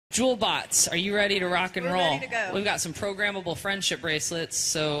Jewelbots, are you ready to rock and We're roll? ready to go. We've got some programmable friendship bracelets,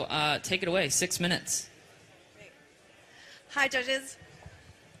 so take it away, 6 minutes. Hi, judges.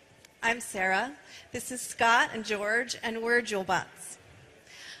 I'm Sarah. This is Scott and George, and we're Jewelbots.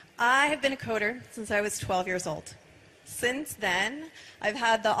 I have been a coder since I was 12 years old. Since then, I've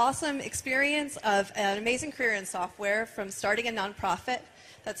had the awesome experience of an amazing career in software, from starting a nonprofit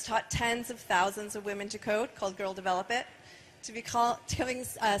that's taught tens of thousands of women to code called Girl Develop It, to becoming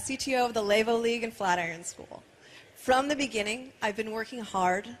CTO of the Levo League and Flatiron School. From the beginning, I've been working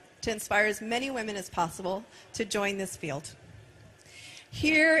hard to inspire as many women as possible to join this field.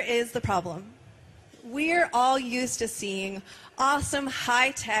 Here is the problem. We're all used to seeing awesome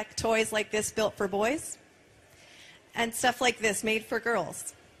high-tech toys like this built for boys and stuff like this made for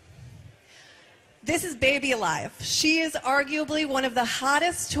girls. This is Baby Alive. She is arguably one of the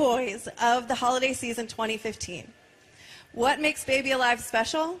hottest toys of the holiday season 2015. What makes Baby Alive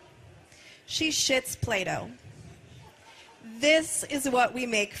special? She shits Play-Doh. This is what we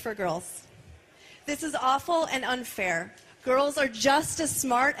make for girls. This is awful and unfair. Girls are just as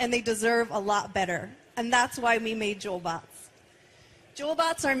smart and they deserve a lot better. And that's why we made Jewelbots.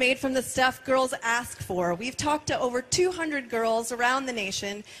 Jewelbots are made from the stuff girls ask for. We've talked to over 200 girls around the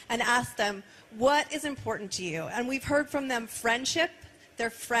nation and asked them, what is important to you? And we've heard from them friendship, their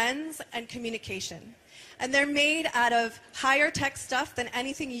friends, and communication. And they're made out of higher tech stuff than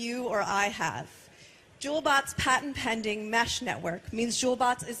anything you or I have. Jewelbots' patent-pending mesh network means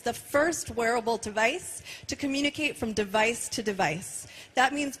Jewelbots is the first wearable device to communicate from device to device.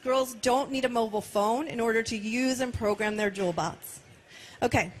 That means girls don't need a mobile phone in order to use and program their Jewelbots.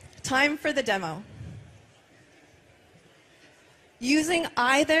 Okay, time for the demo. Using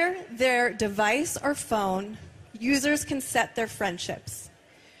either their device or phone, users can set their friendships.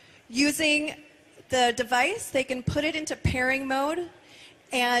 Using the device, they can put it into pairing mode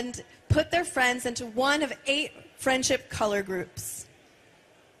and put their friends into one of 8 friendship color groups.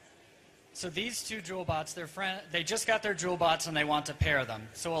 So these two Jewelbots, they just got their Jewelbots and they want to pair them.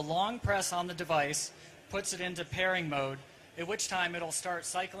 So a long press on the device puts it into pairing mode, at which time it'll start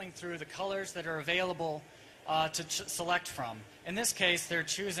cycling through the colors that are available to select from. In this case, they're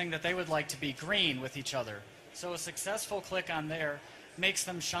choosing that they would like to be green with each other. So a successful click on there makes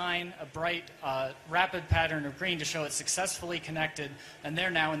them shine a bright, rapid pattern of green to show it's successfully connected, and they're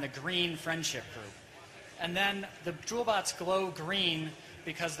now in the green friendship group. And then the Jewelbots glow green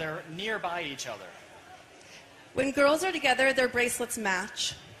because they're nearby each other. When girls are together, their bracelets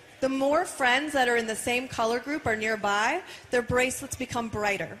match. The more friends that are in the same color group are nearby, their bracelets become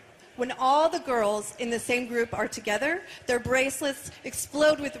brighter. When all the girls in the same group are together, their bracelets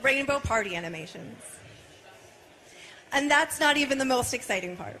explode with rainbow party animations. And that's not even the most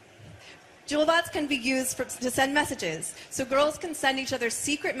exciting part. Jewelbots can be used to send messages, so girls can send each other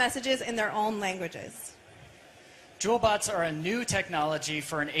secret messages in their own languages. Jewelbots are a new technology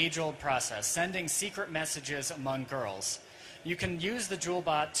for an age-old process, sending secret messages among girls. You can use the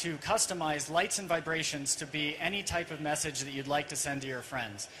Jewelbot to customize lights and vibrations to be any type of message that you'd like to send to your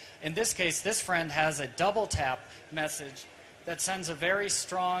friends. In this case, this friend has a double tap message that sends a very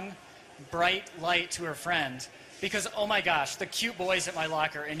strong, bright light to her friend because, oh my gosh, the cute boy's at my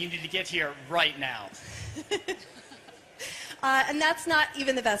locker and you need to get here right now. And that's not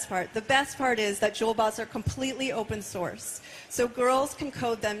even the best part. The best part is that Jewelbots are completely open source, so girls can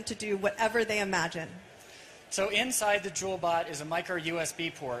code them to do whatever they imagine. So inside the Jewelbot is a micro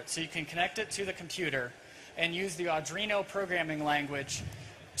USB port, so you can connect it to the computer and use the Arduino programming language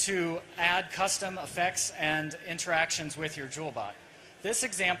to add custom effects and interactions with your Jewelbot. This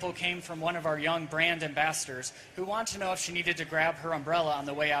example came from one of our young brand ambassadors who wanted to know if she needed to grab her umbrella on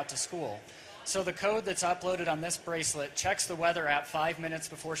the way out to school. So the code that's uploaded on this bracelet checks the weather app 5 minutes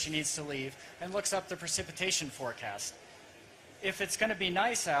before she needs to leave and looks up the precipitation forecast. If it's going to be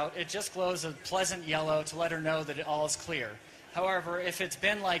nice out, it just glows a pleasant yellow to let her know that it all is clear. However, if it's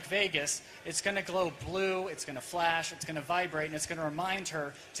been like Vegas, it's going to glow blue, it's going to flash, it's going to vibrate, and it's going to remind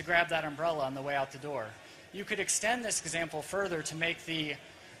her to grab that umbrella on the way out the door. You could extend this example further to make the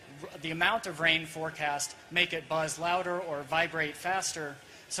amount of rain forecast, make it buzz louder or vibrate faster,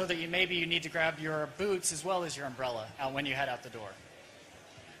 so that maybe you need to grab your boots as well as your umbrella out when you head out the door.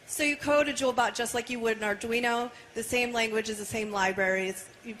 So you code a Jewelbot just like you would in Arduino, the same languages, the same libraries.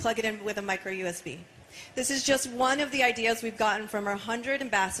 You plug it in with a micro USB. This is just one of the ideas we've gotten from our 100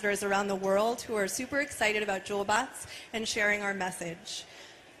 ambassadors around the world who are super excited about Jewelbots and sharing our message.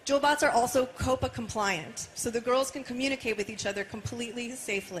 Jewelbots are also COPA compliant, so the girls can communicate with each other completely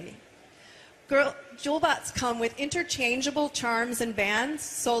safely. Jewelbots come with interchangeable charms and bands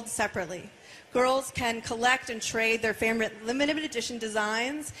sold separately. girls can collect and trade their favorite limited edition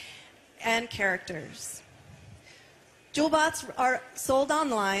designs and characters. Jewelbots are sold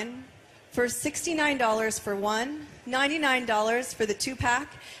online for $69 for one, $99 for the 2-pack,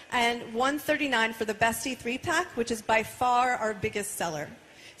 and $139 for the Bestie 3-pack, which is by far our biggest seller.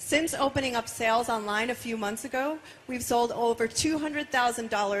 Since opening up sales online a few months ago, we've sold over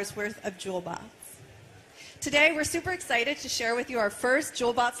 $200,000 worth of Jewelbots. Today, we're super excited to share with you our first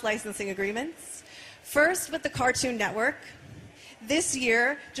Jewelbots licensing agreements. First, with the Cartoon Network. This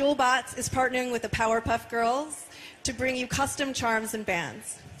year, Jewelbots is partnering with the Powerpuff Girls to bring you custom charms and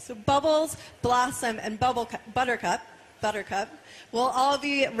bands. So Bubbles, Blossom, and Buttercup will all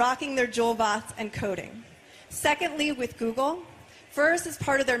be rocking their Jewelbots and coding. Secondly, with Google. First, as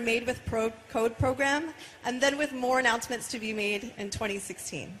part of their Made with Code program, and then with more announcements to be made in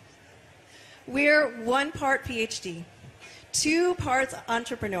 2016. We're 1 part PhD, 2 parts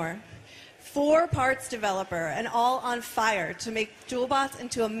entrepreneur, 4 parts developer, and all on fire to make Jewelbots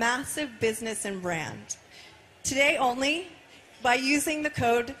into a massive business and brand. Today only, by using the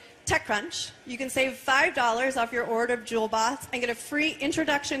code TechCrunch, you can save $5 off your order of Jewelbots and get a free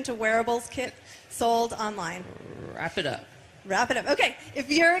introduction to wearables kit sold online. Wrap it up. Wrap it up. Okay,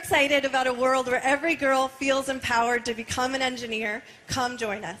 if you're excited about a world where every girl feels empowered to become an engineer, come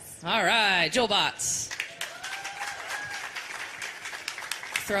join us. All right, Jewelbots.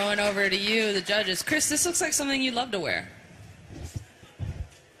 Throwing over to you, the judges. Chris, this looks like something you'd love to wear.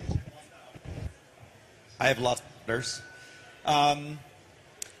 I have lots of orders. I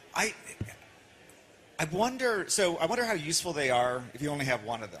wonder how useful they are if you only have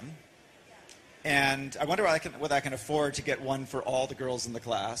one of them. And I wonder whether I can afford to get one for all the girls in the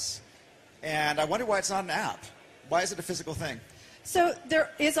class. And I wonder why it's not an app. Why is it a physical thing? So there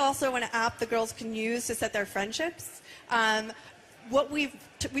is also an app the girls can use to set their friendships. We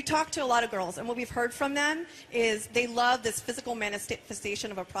talked to a lot of girls, and what we've heard from them is they love this physical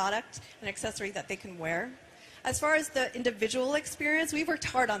manifestation of a product, an accessory that they can wear. As far as the individual experience, we worked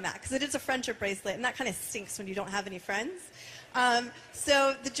hard on that because it is a friendship bracelet, and that kind of stinks when you don't have any friends.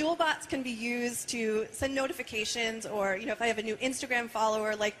 So the Jewelbots can be used to send notifications, or if I have a new Instagram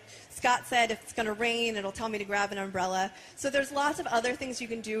follower, like Scott said, if it's going to rain, it'll tell me to grab an umbrella. So there's lots of other things you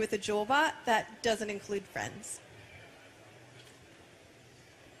can do with a Jewelbot that doesn't include friends.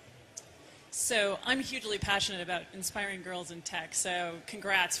 So I'm hugely passionate about inspiring girls in tech, so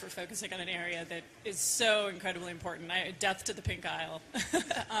congrats for focusing on an area that is so incredibly important. Death to the pink aisle.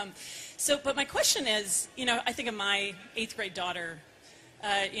 But my question is, I think of my 8th grade daughter,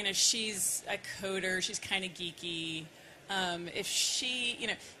 she's a coder, she's kind of geeky. If she,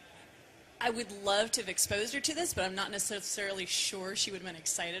 I would love to have exposed her to this, but I'm not necessarily sure she would have been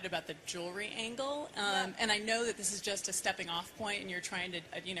excited about the jewelry angle. And I know that this is just a stepping off point, and you're trying to,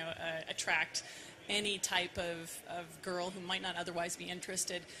 attract any type of girl who might not otherwise be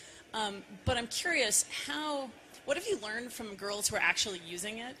interested. But I'm curious, what have you learned from girls who are actually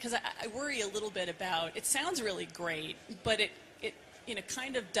using it? Because I worry a little bit about, it sounds really great, but it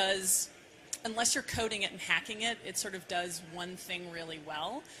kind of does, unless you're coding it and hacking it, it sort of does one thing really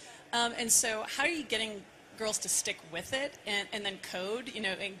well. And so how are you getting girls to stick with it and then code,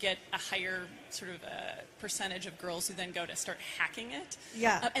 and get a higher sort of percentage of girls who then go to start hacking it?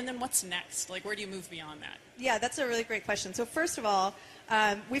 Yeah. And then what's next? Like, where do you move beyond that? Yeah, that's a really great question. So first of all,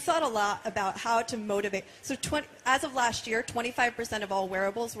 we've thought a lot about how to motivate. So as of last year, 25% of all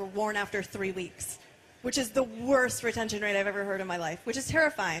wearables were worn after 3 weeks, which is the worst retention rate I've ever heard in my life, which is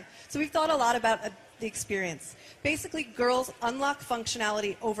terrifying. So we've thought a lot about the experience. Basically, girls unlock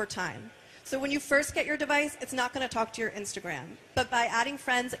functionality over time. So when you first get your device, it's not going to talk to your Instagram. But by adding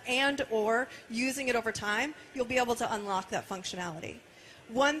friends and or using it over time, you'll be able to unlock that functionality.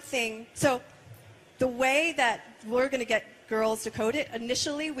 So the way that we're going to get girls to code it,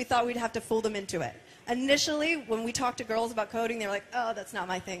 initially we thought we'd have to fool them into it. Initially, when we talked to girls about coding, they were like, oh, that's not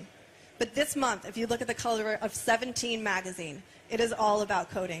my thing. But this month, if you look at the cover of 17 magazine, it is all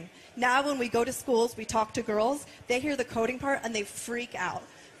about coding. Now when we go to schools, we talk to girls, they hear the coding part and they freak out.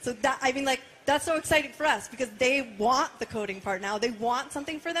 So that's so exciting for us because they want the coding part now. They want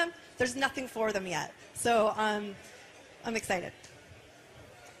something for them. There's nothing for them yet. So I'm excited.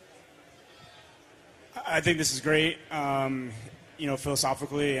 I think this is great,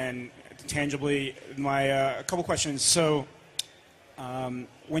 philosophically and tangibly. A couple questions. So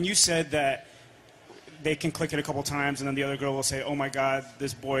when you said that they can click it a couple times and then the other girl will say, oh my God,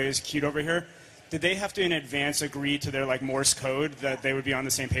 this boy is cute over here, did they have to in advance agree to their Morse code that they would be on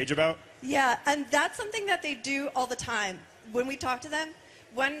the same page about? Yeah, and that's something that they do all the time. When we talk to them,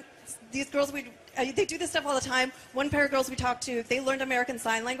 when these girls we'd They do this stuff all the time. One pair of girls we talked to, they learned American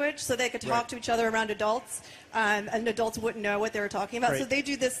Sign Language so they could talk to each other around adults, and adults wouldn't know what they were talking about. So they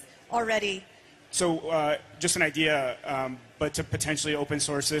do this already. So just an idea, but to potentially open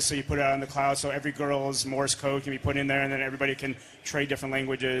source this, so you put it out in the cloud, so every girl's Morse code can be put in there, and then everybody can trade different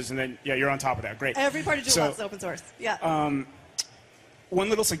languages, and then, yeah, you're on top of that. Great. Every part of Jewelbots is open source. Yeah. One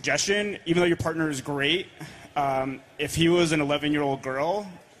little suggestion, even though your partner is great, if he was an 11-year-old girl,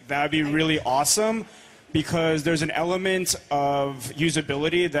 that would be really awesome, because there's an element of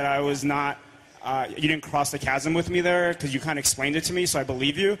usability that I was not, you didn't cross the chasm with me there, because you kind of explained it to me, so I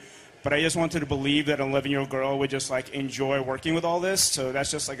believe you. But I just wanted to believe that an 11-year-old girl would just like enjoy working with all this. So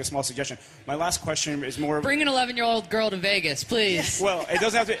that's just like a small suggestion. My last question is more. Bring an 11-year-old girl to Vegas, please. Well, it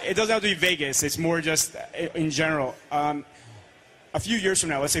doesn't have to be Vegas. It's more just in general. A few years from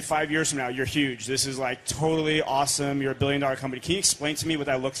now, let's say 5 years from now, you're huge. This is like totally awesome. You're a billion-dollar company. Can you explain to me what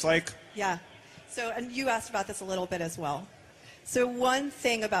that looks like? Yeah. So, and you asked about this a little bit as well. So one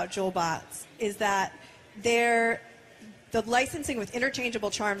thing about Jewelbots is that the licensing with interchangeable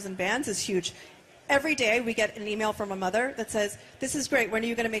charms and bands is huge. Every day we get an email from a mother that says, this is great, when are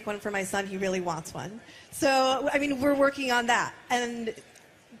you going to make one for my son? He really wants one. So, I mean, we're working on that. And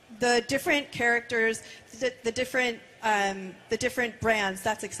the different characters, the different brands,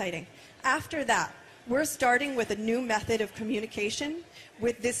 that's exciting. After that, we're starting with a new method of communication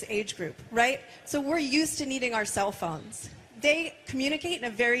with this age group, right? So we're used to needing our cell phones. They communicate in a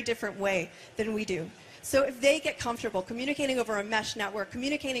very different way than we do. So if they get comfortable communicating over a mesh network,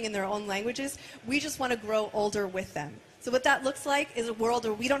 communicating in their own languages, we just want to grow older with them. So what that looks like is a world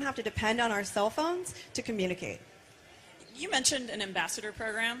where we don't have to depend on our cell phones to communicate. You mentioned an ambassador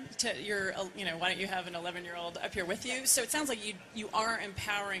program. Why don't you have an 11-year-old up here with you? So it sounds like you are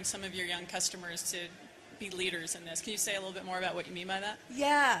empowering some of your young customers to be leaders in this. Can you say a little bit more about what you mean by that?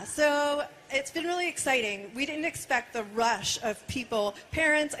 Yeah, so it's been really exciting. We didn't expect the rush of people,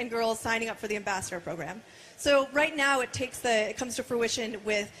 parents and girls, signing up for the ambassador program. So right now it comes to fruition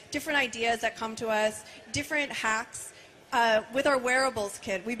with different ideas that come to us, different hacks. With our wearables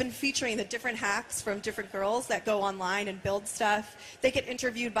kit, we've been featuring the different hacks from different girls that go online and build stuff. They get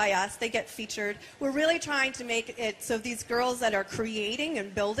interviewed by us. They get featured. We're really trying to make it so these girls that are creating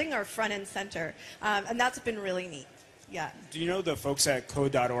and building are front and center. And that's been really neat. Yeah. Do you know the folks at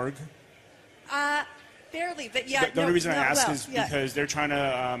code.org? Barely, but yeah. The only reason I ask is because they're trying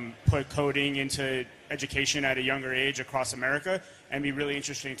to put coding into education at a younger age across America, and it'd be really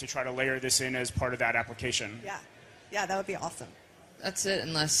interesting to try to layer this in as part of that application. Yeah. Yeah, that would be awesome. That's it,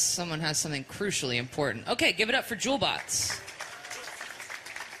 unless someone has something crucially important. Okay, give it up for Jewelbots.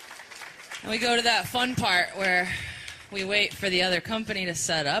 And we go to that fun part where we wait for the other company to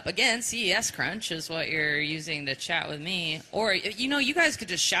set up. Again, CES Crunch is what you're using to chat with me. Or, you guys could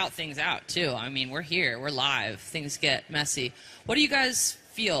just shout things out, too. I mean, we're here. We're live. Things get messy. What do you guys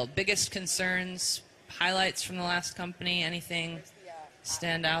feel? Biggest concerns, highlights from the last company? Anything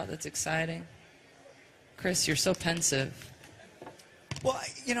stand out that's exciting? Chris, you're so pensive. Well,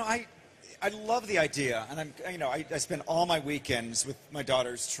 I love the idea, and I spend all my weekends with my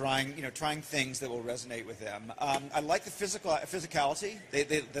daughters trying things that will resonate with them. I like the physicality.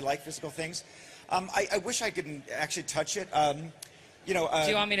 They like physical things. I wish I could actually touch it. Do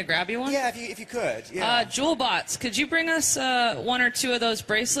you want me to grab you one? Yeah, if you could. Yeah. Jewelbots, could you bring us one or two of those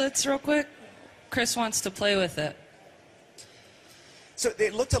bracelets real quick? Chris wants to play with it. So they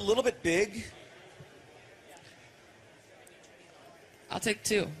looked a little bit big. I'll take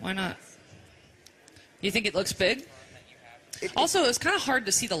two. Why not? You think it looks big? Also, it was kind of hard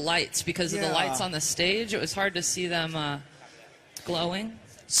to see the lights because of the lights on the stage. It was hard to see them glowing.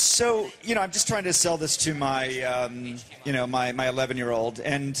 So, I'm just trying to sell this to my, my 11-year-old,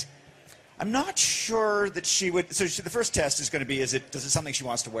 and I'm not sure that she would. So the first test is going to be: does it something she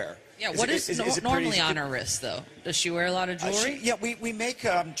wants to wear? Yeah. What is normally on her wrist, though? Does she wear a lot of jewelry? We make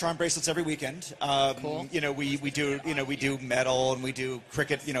charm bracelets every weekend. Cool. We do metal, and we do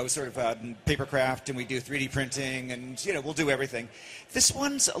cricket, sort of paper craft, and we do 3D printing, and we'll do everything. This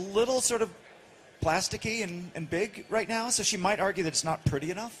one's a little sort of plasticky and big right now, so she might argue that it's not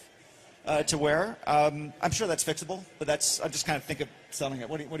pretty enough to wear. I'm sure that's fixable, but I just kind of think of selling it.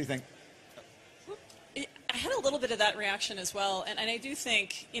 What do you think? I had a little bit of that reaction as well, and I do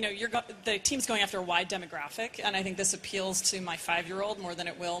think the team's going after a wide demographic, and I think this appeals to my 5-year-old more than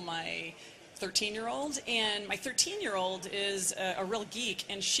it will my 13-year-old. And my 13-year-old is a real geek,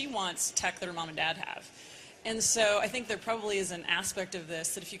 and she wants tech that her mom and dad have. And so I think there probably is an aspect of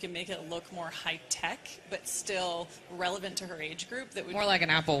this that if you can make it look more high-tech, but still relevant to her age group, that would more like an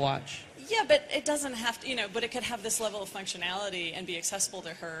Apple Watch. Yeah, but it doesn't have to, but it could have this level of functionality and be accessible to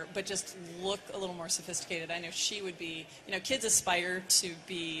her, but just look a little more sophisticated. I know she would be, kids aspire to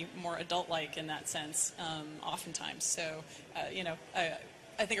be more adult-like in that sense, oftentimes. So,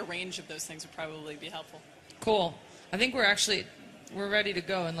 I think a range of those things would probably be helpful. Cool. I think we're ready to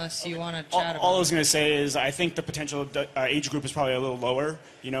go unless you want to chat about All I was going to say is I think the potential age group is probably a little lower,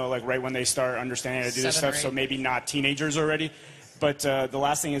 like right when they start understanding how to do this 7 or stuff, so 8. maybe not teenagers already. But the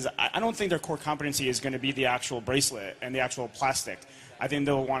last thing is I don't think their core competency is going to be the actual bracelet and the actual plastic. I think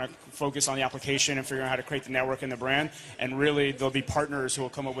they'll want to focus on the application and figuring out how to create the network and the brand. And really, there'll be partners who will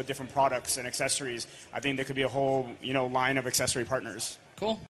come up with different products and accessories. I think there could be a whole line of accessory partners. Cool.